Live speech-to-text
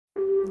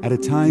At a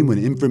time when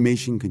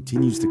information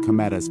continues to come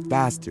at us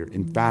faster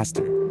and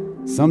faster,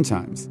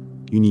 sometimes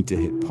you need to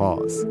hit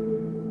pause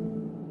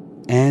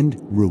and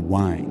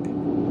rewind.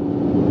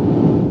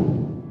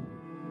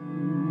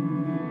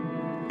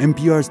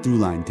 NPR's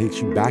Throughline takes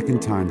you back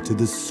in time to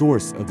the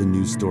source of the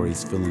news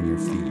stories filling your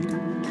feed.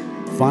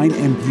 Find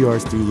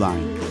NPR's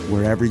Throughline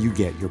wherever you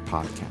get your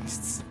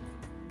podcasts.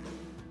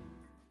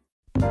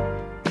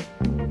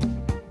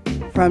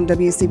 From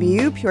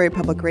WCBU Peoria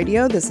Public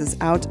Radio, this is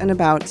Out and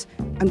About.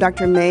 I'm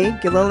Dr. May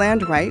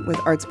Gilliland Wright with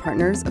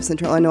ArtsPartners of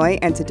Central Illinois,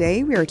 and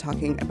today we are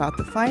talking about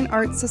the Fine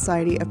Arts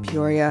Society of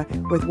Peoria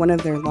with one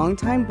of their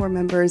longtime board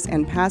members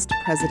and past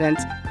president,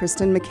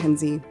 Kristan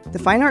McKinsey. The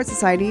Fine Arts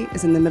Society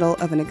is in the middle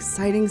of an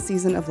exciting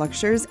season of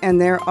lectures,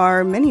 and there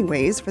are many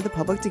ways for the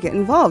public to get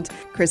involved.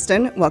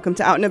 Kristan, welcome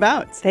to Out and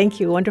About. Thank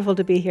you. Wonderful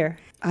to be here.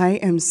 I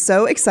am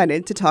so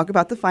excited to talk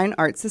about the Fine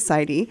Arts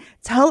Society.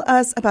 Tell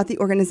us about the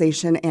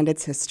organization and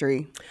its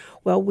history.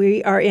 Well,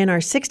 we are in our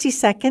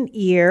 62nd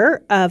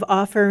year of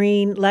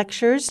offering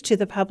lectures to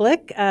the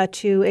public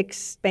to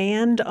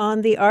expand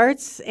on the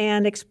arts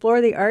and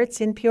explore the arts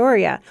in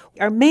Peoria.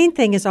 Our main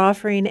thing is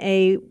offering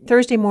a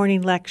Thursday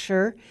morning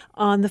lecture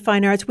on the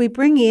fine arts. We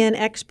bring in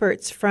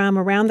experts from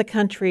around the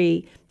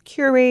country,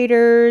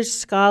 curators,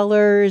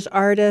 scholars,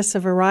 artists, a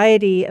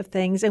variety of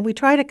things, and we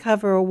try to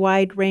cover a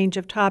wide range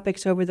of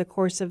topics over the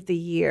course of the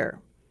year.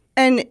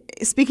 And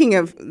speaking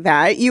of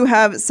that, you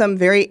have some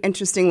very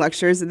interesting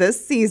lectures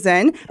this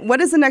season.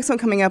 What is the next one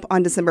coming up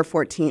on December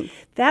 14th?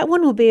 That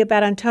one will be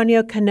about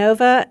Antonio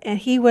Canova, and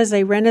he was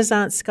a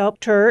Renaissance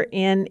sculptor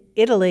in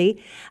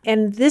Italy.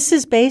 And this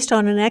is based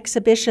on an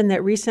exhibition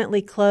that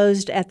recently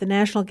closed at the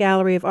National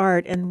Gallery of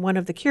Art, and one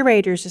of the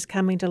curators is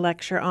coming to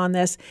lecture on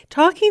this,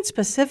 talking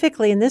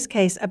specifically in this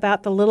case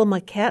about the little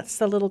maquettes,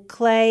 the little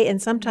clay and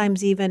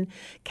sometimes even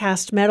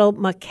cast metal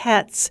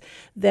maquettes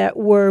that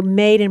were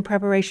made in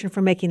preparation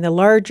for making the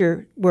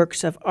larger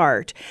works of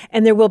art.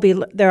 And there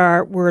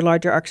were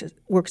larger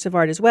works of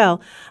art as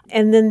well.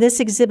 And then this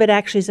exhibit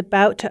actually is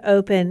about to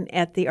open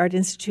at the Art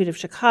Institute of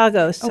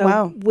Chicago.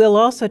 So We'll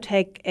also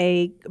take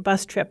a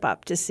bus trip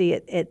up to see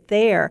it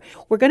there.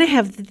 We're going to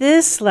have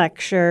this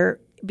lecture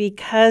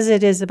because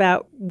it is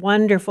about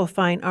wonderful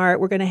fine art.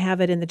 We're going to have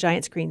it in the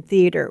Giant Screen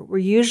Theater. We're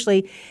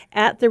usually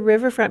at the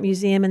Riverfront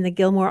Museum in the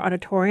Gilmore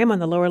Auditorium on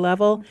the lower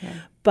level. Okay.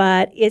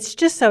 But it's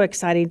just so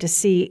exciting to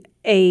see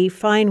a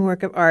fine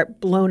work of art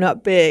blown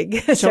up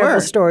big,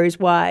 several stories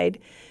wide.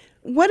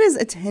 What is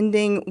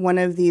attending one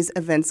of these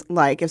events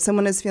like? If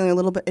someone is feeling a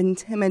little bit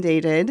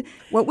intimidated,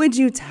 what would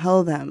you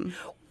tell them?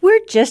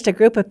 We're just a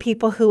group of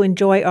people who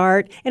enjoy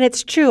art. And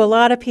it's true, a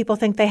lot of people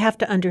think they have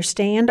to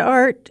understand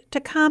art to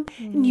come,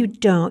 and you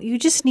don't. You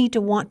just need to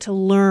want to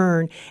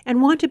learn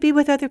and want to be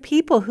with other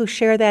people who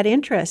share that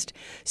interest.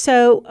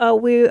 So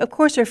we, of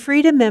course, are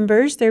free to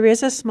members. There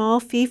is a small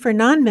fee for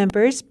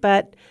non-members,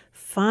 but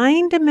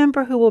find a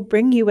member who will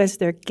bring you as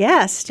their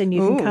guest, and you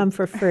can come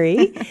for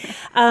free.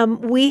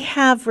 We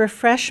have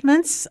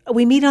refreshments.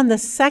 We meet on the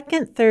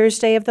second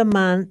Thursday of the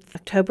month,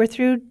 October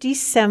through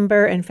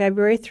December and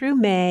February through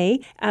May.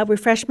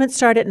 Refreshments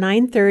start at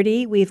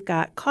 9:30. We've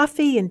got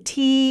coffee and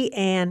tea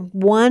and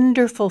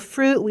wonderful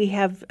fruit. We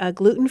have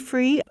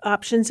gluten-free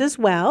options as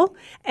well.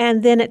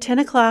 And then at 10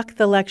 o'clock,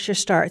 the lecture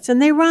starts. And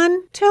they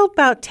run till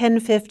about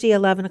 10:50,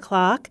 11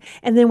 o'clock.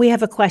 And then we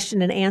have a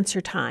question and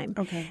answer time.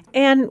 Okay.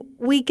 And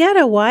we get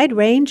a wide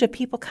range of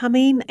people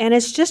coming, and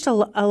it's just a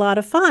lot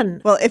of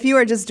fun. Well, if you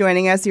are just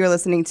joining us, you are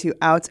listening to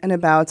Out and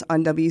About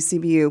on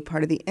WCBU,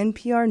 part of the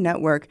NPR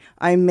network.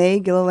 I'm May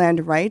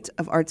Gilliland Wright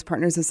of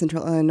ArtsPartners of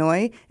Central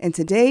Illinois, and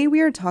today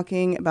we are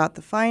talking about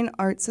the Fine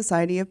Arts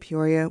Society of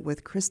Peoria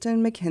with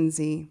Kristan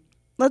McKinsey.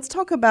 Let's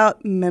talk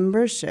about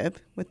membership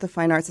with the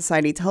Fine Arts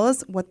Society. Tell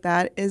us what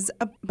that is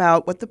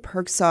about, what the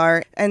perks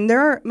are. And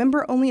there are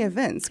member-only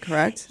events,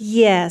 correct?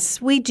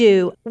 Yes, we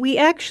do. We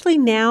actually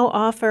now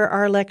offer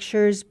our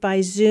lectures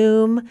by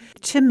Zoom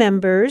to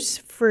members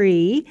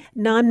free.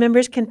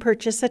 Non-members can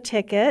purchase a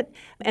ticket,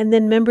 and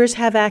then members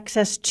have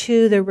access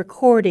to the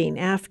recording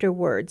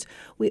afterwards.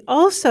 We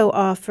also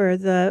offer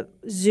the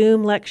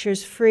Zoom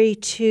lectures free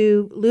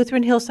to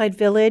Lutheran Hillside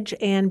Village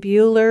and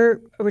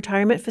Bueller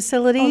retirement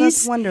facilities. Oh,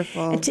 that's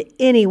wonderful. And to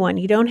anyone.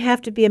 You don't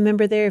have to be a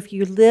member there. If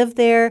you live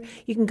there,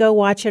 you can go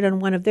watch it on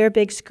one of their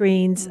big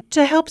screens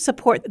to help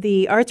support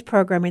the arts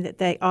programming that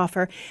they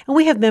offer. And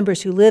we have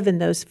members who live in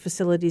those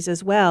facilities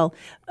as well.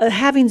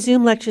 Having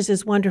Zoom lectures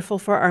is wonderful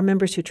for our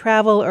members who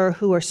travel or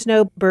who are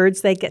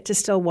snowbirds. They get to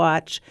still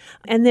watch.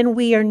 And then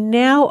we are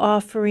now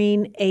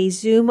offering a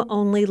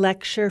Zoom-only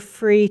lecture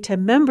free to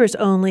members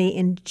only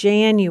in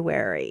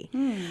January.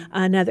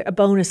 A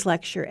bonus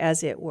lecture,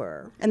 as it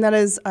were. And that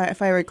is,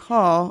 if I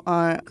recall,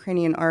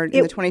 Ukrainian art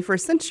in the 21st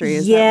century,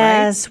 is that right?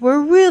 Yes,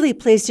 we're really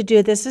pleased to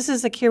do this. This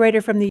is a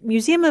curator from the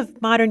Museum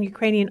of Modern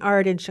Ukrainian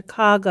Art in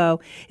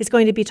Chicago is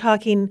going to be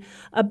talking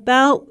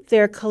about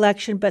their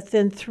collection, but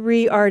then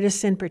 3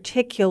 artists in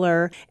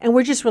particular. And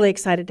we're just really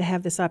excited to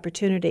have this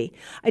opportunity.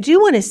 I do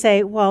want to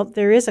say, while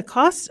there is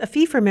a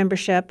fee for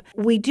membership,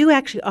 we do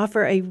actually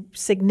offer a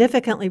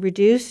significantly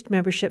reduced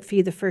membership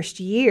fee the first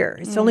year.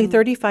 It's only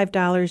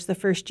 $35 the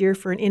first year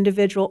for an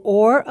individual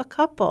or a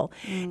couple.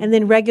 And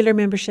then regular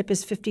membership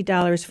is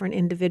 $50 for an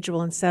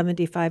individual and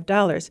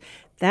 $75.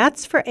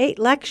 That's for 8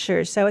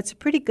 lectures, so it's a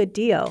pretty good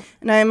deal.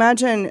 And I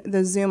imagine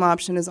the Zoom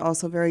option is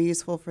also very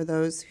useful for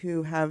those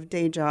who have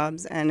day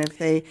jobs, and if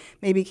they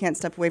maybe can't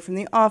step away from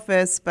the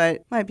office,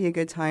 but might be a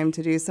good time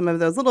to do some of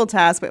those little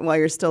tasks but while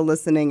you're still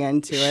listening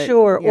into it.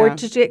 Sure, yeah. Or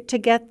to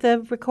get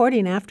the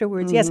recording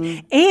afterwards, yes.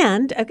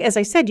 And, as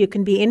I said, you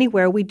can be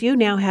anywhere. We do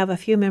now have a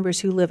few members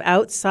who live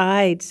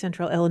outside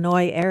Central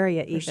Illinois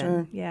area even.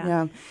 Sure.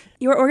 Yeah.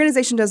 Your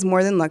organization does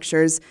more than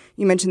lectures.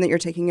 You mentioned that you're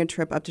taking a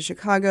trip up to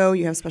Chicago.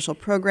 You have special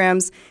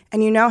programs,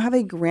 and you now have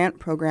a grant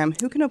program.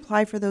 Who can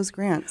apply for those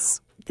grants?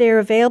 They're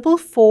available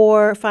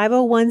for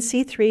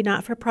 501c3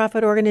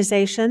 not-for-profit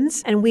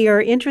organizations, and we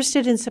are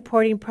interested in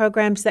supporting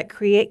programs that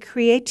create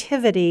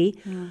creativity,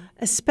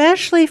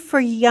 especially for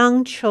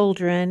young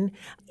children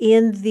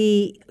in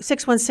the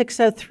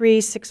 61603,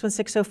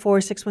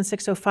 61604,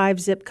 61605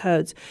 zip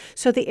codes.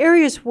 So the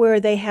areas where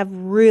they have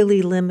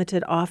really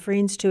limited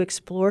offerings to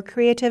explore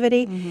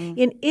creativity.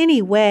 In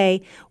any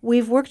way,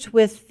 we've worked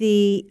with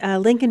the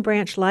Lincoln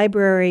Branch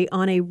Library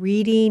on a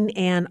reading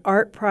and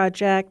art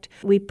project.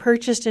 We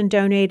purchased and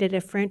donated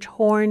a French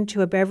horn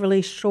to a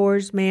Beverly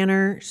Shores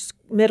Manor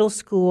middle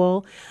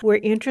school. We're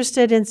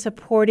interested in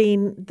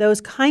supporting those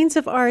kinds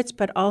of arts,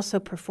 but also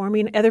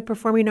other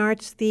performing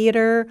arts,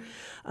 theater,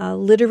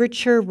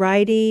 literature,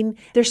 writing.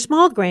 They're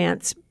small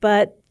grants,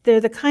 but they're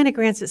the kind of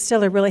grants that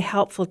still are really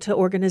helpful to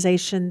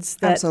organizations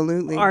that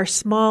are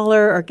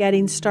smaller or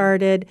getting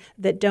started,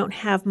 that don't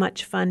have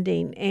much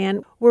funding.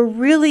 And we're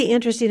really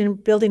interested in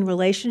building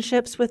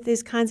relationships with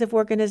these kinds of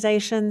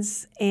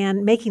organizations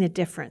and making a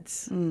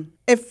difference.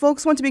 If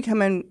folks want to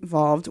become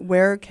involved,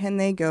 where can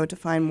they go to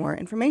find more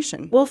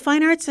information? Well,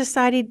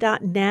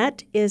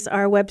 fineartsociety.net is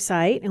our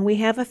website, and we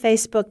have a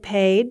Facebook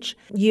page.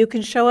 You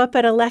can show up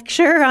at a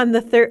lecture on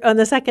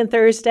the second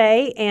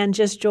Thursday and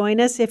just join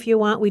us if you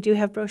want. We do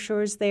have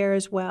brochures there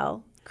as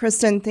well.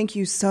 Kristan, thank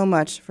you so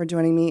much for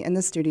joining me in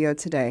the studio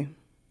today.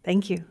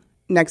 Thank you.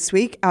 Next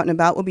week, Out and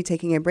About will be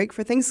taking a break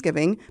for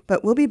Thanksgiving,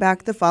 but we'll be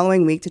back the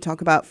following week to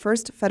talk about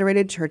First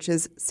Federated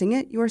Church's Sing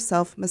It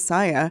Yourself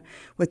Messiah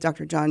with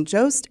Dr. John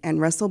Jost and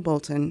Russell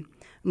Bolton.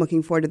 I'm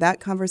looking forward to that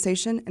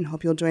conversation and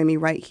hope you'll join me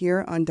right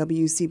here on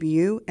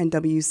WCBU and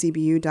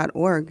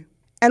WCBU.org.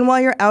 And while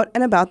you're out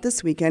and about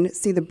this weekend,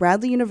 see the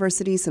Bradley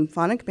University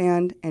Symphonic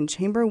Band and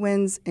Chamber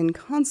Winds in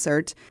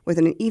concert with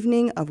an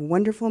evening of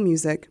wonderful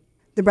music.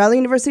 The Bradley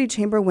University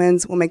Chamber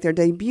Winds will make their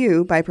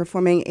debut by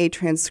performing a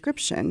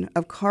transcription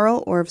of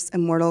Carl Orff's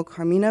immortal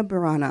Carmina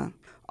Burana.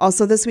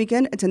 Also this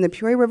weekend, attend the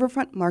Peoria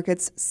Riverfront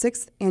Market's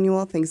 6th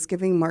annual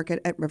Thanksgiving Market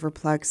at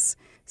Riverplex.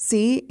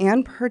 See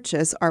and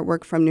purchase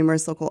artwork from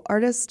numerous local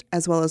artists,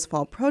 as well as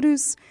fall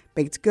produce,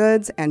 baked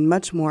goods, and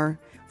much more.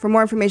 For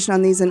more information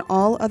on these and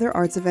all other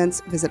arts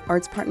events, visit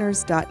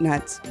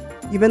artspartners.net.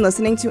 You've been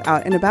listening to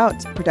Out and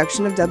About,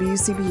 production of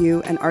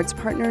WCBU and Arts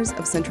Partners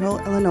of Central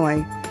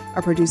Illinois.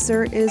 Our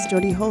producer is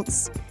Jody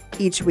Holtz.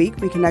 Each week,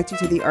 we connect you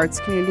to the arts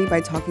community by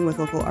talking with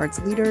local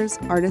arts leaders,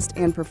 artists,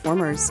 and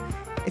performers.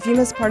 If you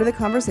missed part of the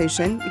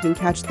conversation, you can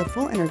catch the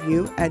full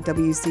interview at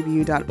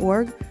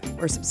WCBU.org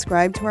or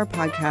subscribe to our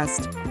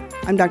podcast.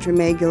 I'm Dr.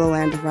 May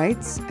Gilliland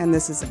Wright, and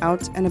this is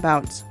Out and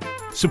About.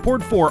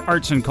 Support for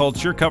arts and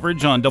culture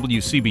coverage on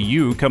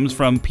WCBU comes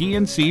from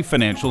PNC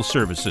Financial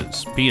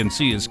Services.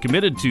 PNC is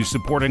committed to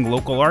supporting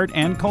local art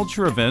and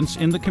culture events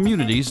in the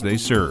communities they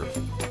serve.